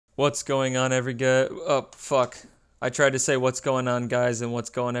What's going on, Oh, fuck. I tried to say what's going on, guys, and what's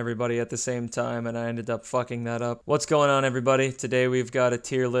going everybody at the same time, and I ended up fucking that up. What's going on, everybody? Today we've got a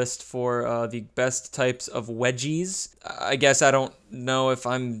tier list for the best types of wedgies. I guess I don't know if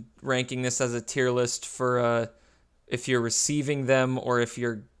I'm ranking this as a tier list for if you're receiving them or if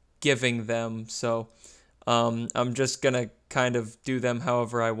you're giving them, so I'm just gonna kind of do them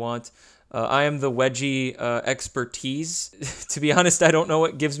however I want. I am the wedgie expertise. To be honest, I don't know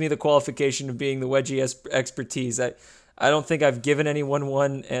what gives me the qualification of being the wedgie expertise. I don't think I've given anyone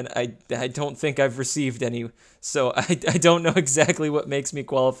one, and I don't think I've received any. So I don't know exactly what makes me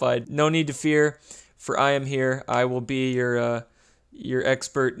qualified. No need to fear, for I am here. I will be your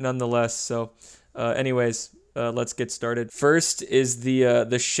expert nonetheless. So anyways, let's get started. First is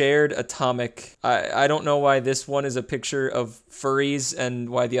the shared atomic. I don't know why this one is a picture of furries and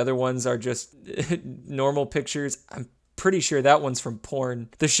why the other ones are just normal pictures. I'm pretty sure that one's from porn.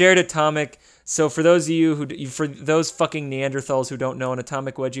 The shared atomic. So for those of you for those fucking Neanderthals who don't know, an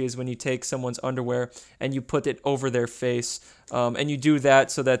atomic wedgie is when you take someone's underwear and you put it over their face, and you do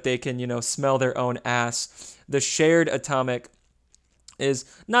that so that they can, you know, smell their own ass. The shared atomic is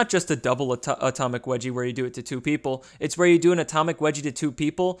not just a double atomic wedgie where you do it to two people. It's where you do an atomic wedgie to two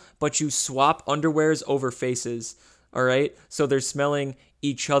people, but you swap underwears over faces. All right, so they're smelling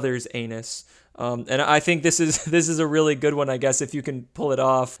each other's anus. And I think this is a really good one, I guess, if you can pull it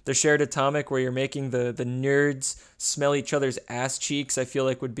off. The shared atomic where you're making the nerds smell each other's ass cheeks, I feel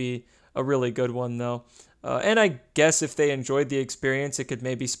like would be a really good one, though. And I guess if they enjoyed the experience, it could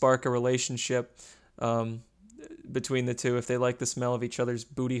maybe spark a relationship between the two if they like the smell of each other's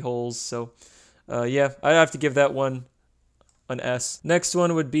booty holes. So yeah, I'd have to give that one an S. Next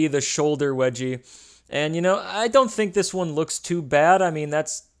one would be the shoulder wedgie. And you know, I don't think this one looks too bad. I mean,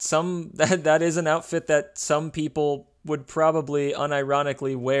 that is an outfit that some people would probably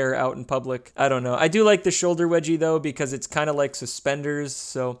unironically wear out in public. I don't know. I do like the shoulder wedgie though, because it's kind of like suspenders.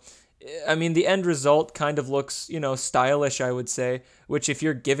 So I mean, the end result kind of looks, you know, stylish, I would say, which if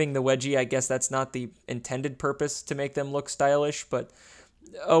you're giving the wedgie, I guess that's not the intended purpose to make them look stylish, but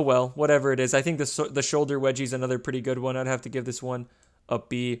oh well, whatever it is. I think the shoulder wedgie is another pretty good one. I'd have to give this one a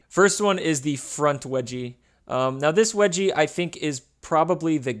B. First one is the front wedgie. Now this wedgie, I think, is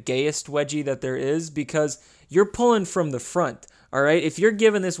probably the gayest wedgie that there is because you're pulling from the front. All right, if you're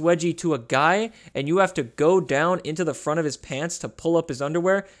giving this wedgie to a guy and you have to go down into the front of his pants to pull up his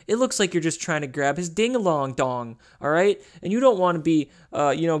underwear, it looks like you're just trying to grab his ding-a-long dong, all right? And you don't want to be,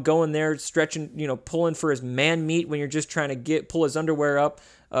 you know, going there stretching, you know, pulling for his man meat when you're just trying to pull his underwear up,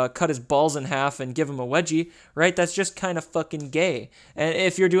 cut his balls in half and give him a wedgie, right? That's just kind of fucking gay. And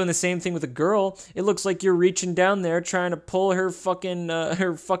if you're doing the same thing with a girl, it looks like you're reaching down there trying to pull her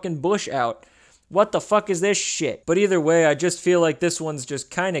fucking bush out. What the fuck is this shit? But either way, I just feel like this one's just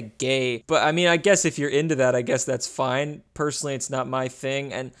kind of gay. But I mean, I guess if you're into that, I guess that's fine. Personally, it's not my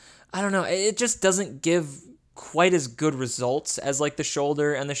thing. And I don't know, it just doesn't give quite as good results as like the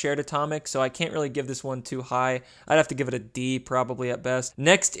shoulder and the shared atomic. So I can't really give this one too high. I'd have to give it a D probably at best.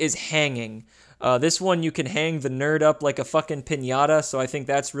 Next is hanging. This one, you can hang the nerd up like a fucking piñata, so I think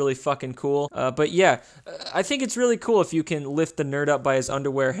that's really fucking cool. But yeah, I think it's really cool if you can lift the nerd up by his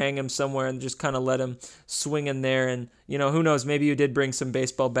underwear, hang him somewhere, and just kind of let him swing in there. And, you know, who knows, maybe you did bring some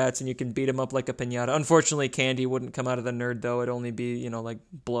baseball bats and you can beat him up like a piñata. Unfortunately, candy wouldn't come out of the nerd, though. It'd only be, you know, like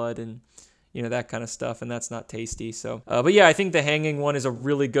blood and, you know, that kind of stuff, and that's not tasty. So, but yeah, I think the hanging one is a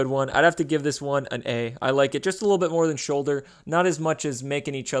really good one. I'd have to give this one an A. I like it just a little bit more than shoulder, not as much as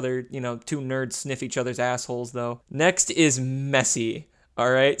making each other, you know, two nerds sniff each other's assholes, though. Next is messy. All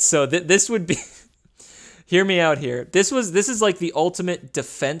right, so this would be, hear me out here. This is like the ultimate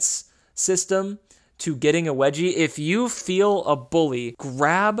defense system to getting a wedgie. If you feel a bully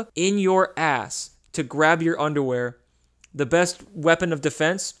grab in your ass to grab your underwear, the best weapon of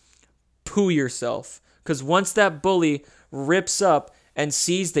defense, poo yourself, because once that bully rips up and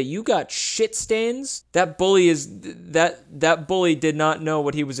sees that you got shit stains, that bully did not know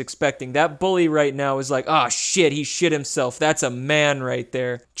what he was expecting. That bully right now is like, oh shit, he shit himself. That's a man right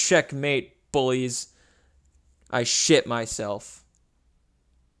there. Checkmate, bullies. I shit myself.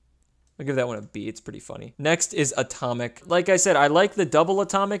 I'll give that one a B. It's pretty funny. Next is atomic. Like I said, I like the double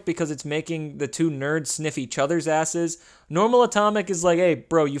atomic because it's making the two nerds sniff each other's asses. Normal atomic is like, hey,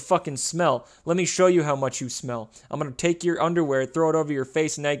 bro, you fucking smell. Let me show you how much you smell. I'm going to take your underwear, throw it over your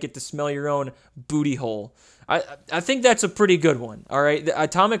face, and now you get to smell your own booty hole. I think that's a pretty good one, all right? The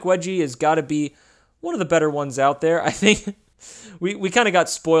atomic wedgie has got to be one of the better ones out there. I think we kind of got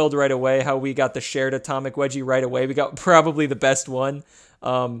spoiled right away how we got the shared atomic wedgie right away. We got probably the best one.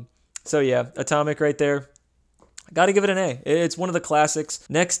 So yeah, atomic right there. Gotta give it an A. It's one of the classics.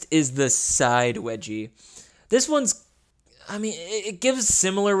 Next is the side wedgie. This one's, I mean, it gives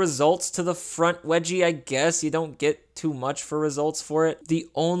similar results to the front wedgie, I guess. You don't get too much for results for it. The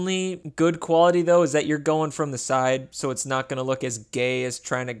only good quality, though, is that you're going from the side, so it's not going to look as gay as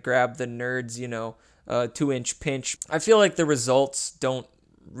trying to grab the nerds, 2-inch pinch. I feel like the results don't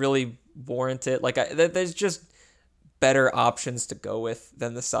really warrant it. Like, there's just better options to go with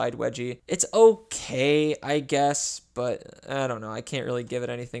than the side wedgie. It's okay, I guess, but I don't know. I can't really give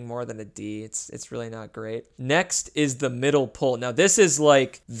it anything more than a D. It's really not great. Next is the middle pull. Now, this is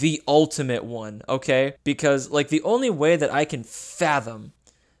like the ultimate one, okay? Because like the only way that I can fathom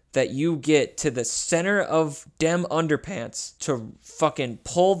that you get to the center of dem underpants to fucking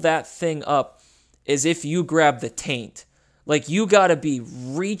pull that thing up is if you grab the taint. Like, you gotta be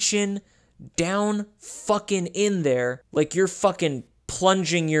reaching down fucking in there like you're fucking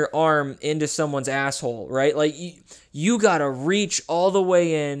plunging your arm into someone's asshole, right? Like, you gotta reach all the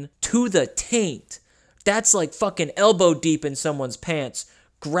way in to the taint. That's like fucking elbow deep in someone's pants.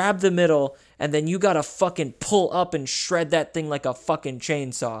 Grab the middle, and then you gotta fucking pull up and shred that thing like a fucking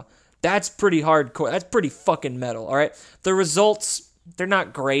chainsaw. That's pretty hardcore. That's pretty fucking metal, all right? The results, they're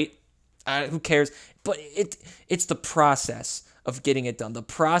not great. Who cares? But it's the process of getting it done. The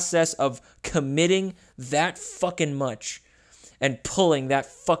process of committing that fucking much and pulling that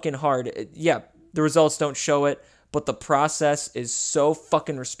fucking hard. Yeah, the results don't show it, but the process is so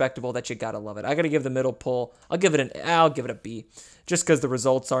fucking respectable that you gotta love it. I gotta give the middle pull. I'll give it a B, just because the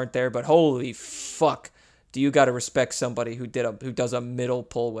results aren't there. But holy fuck, do you gotta respect somebody who does a middle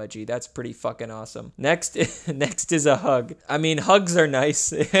pull wedgie? That's pretty fucking awesome. Next is a hug. I mean, hugs are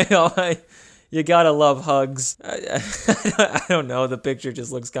nice. You gotta love hugs. I don't know. The picture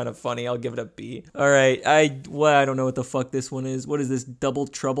just looks kind of funny. I'll give it a B. All right. I don't know what the fuck this one is. What is this? Double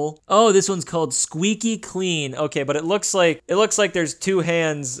Trouble? Oh, this one's called Squeaky Clean. Okay, but it looks like there's two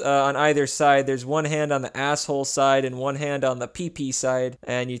hands on either side. There's one hand on the asshole side and one hand on the pee-pee side,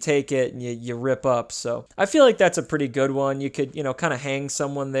 and you take it and you rip up. So I feel like that's a pretty good one. You could, kind of hang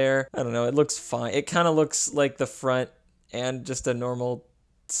someone there. I don't know. It looks fine. It kind of looks like the front and just a normal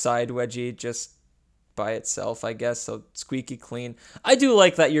side wedgie just by itself, I guess. So Squeaky Clean. I do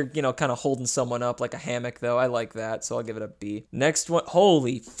like that you're, kind of holding someone up like a hammock, though. I like that, so I'll give it a B. Next one.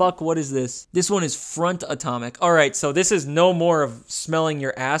 Holy fuck, what is this? This one is Front Atomic. All right, so this is no more of smelling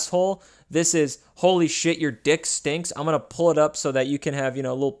your asshole. This is, holy shit, your dick stinks. I'm going to pull it up so that you can have,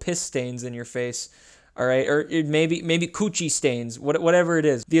 little piss stains in your face. All right, or maybe coochie stains, whatever it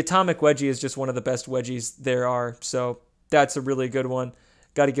is. The Atomic Wedgie is just one of the best wedgies there are, so that's a really good one.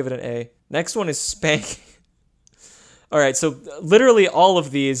 Got to give it an A. Next one is spanking. All right, so literally all of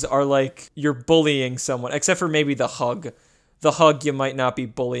these are like you're bullying someone, except for maybe the hug. The hug, you might not be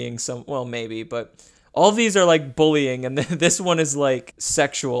bullying well, maybe, but all of these are like bullying, and this one is like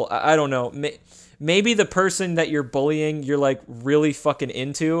sexual. I don't know. Maybe the person that you're bullying, you're like really fucking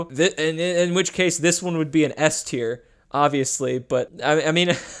into. In which case, this one would be an S tier, obviously. But I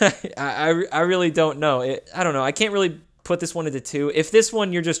mean, I really don't know. I don't know. I can't really put this one into 2. If this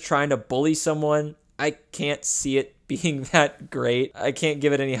one you're just trying to bully someone, I can't see it being that great. I can't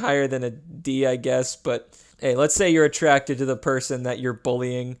give it any higher than a D, I guess, but hey, let's say you're attracted to the person that you're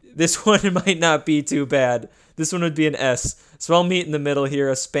bullying. This one might not be too bad. This one would be an S. So I'll meet in the middle here,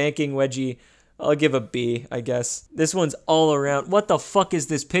 a spanking wedgie. I'll give a B, I guess. This one's all around. What the fuck is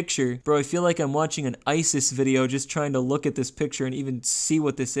this picture? Bro, I feel like I'm watching an ISIS video just trying to look at this picture and even see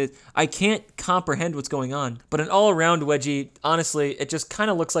what this is. I can't comprehend what's going on. But an all-around wedgie, honestly, it just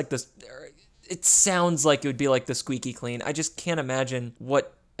kind of looks like this. It sounds like it would be like the Squeaky Clean. I just can't imagine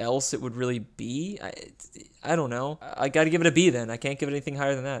what else it would really be. I don't know. I gotta give it a B then. I can't give it anything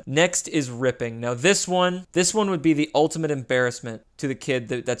higher than that. Next is ripping. Now this one would be the ultimate embarrassment to the kid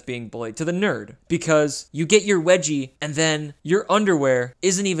that's being bullied, to the nerd, because you get your wedgie and then your underwear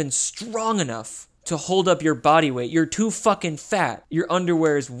isn't even strong enough to hold up your body weight. You're too fucking fat. Your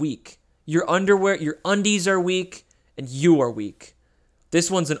underwear is weak. Your undies are weak, and you are weak.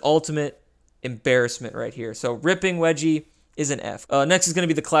 This one's an ultimate embarrassment right here. So ripping wedgie is an F. Next is going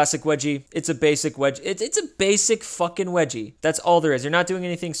to be the classic wedgie. It's a basic wedgie. It's a basic fucking wedgie. That's all there is. You're not doing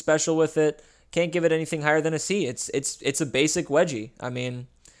anything special with it. Can't give it anything higher than a C. It's a basic wedgie. I mean,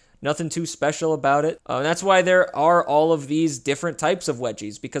 nothing too special about it. That's why there are all of these different types of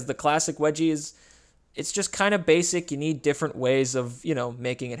wedgies, because the classic wedgie it's just kind of basic. You need different ways of,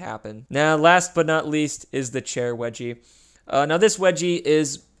 making it happen. Now, last but not least is the chair wedgie. Now, this wedgie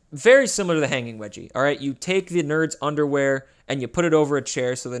is very similar to the hanging wedgie, all right? You take the nerd's underwear and you put it over a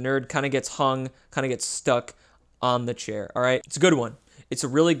chair so the nerd kind of gets hung, kind of gets stuck on the chair, all right? It's a good one. It's a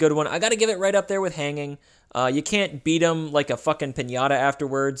really good one. I got to give it right up there with hanging. You can't beat them like a fucking pinata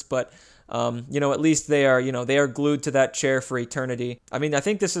afterwards, but you know, at least they are, you know, they are glued to that chair for eternity. I mean, I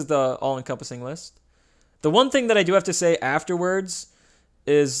think this is the all-encompassing list. The one thing that I do have to say afterwards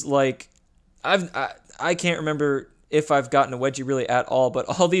is like, I can't remember if I've gotten a wedgie really at all, but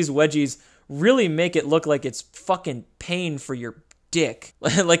all these wedgies really make it look like it's fucking pain for your dick.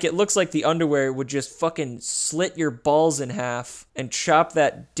 Like it looks like the underwear would just fucking slit your balls in half and chop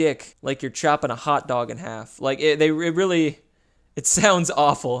that dick like you're chopping a hot dog in half. Like it really, it sounds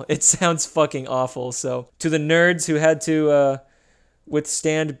awful. It sounds fucking awful. So to the nerds who had to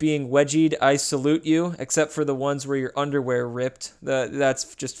withstand being wedgied, I salute you, except for the ones where your underwear ripped.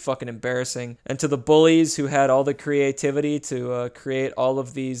 That's just fucking embarrassing. And to the bullies who had all the creativity to create all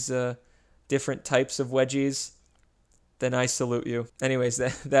of these different types of wedgies, then I salute you. Anyways,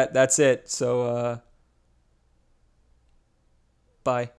 that's it. So, bye.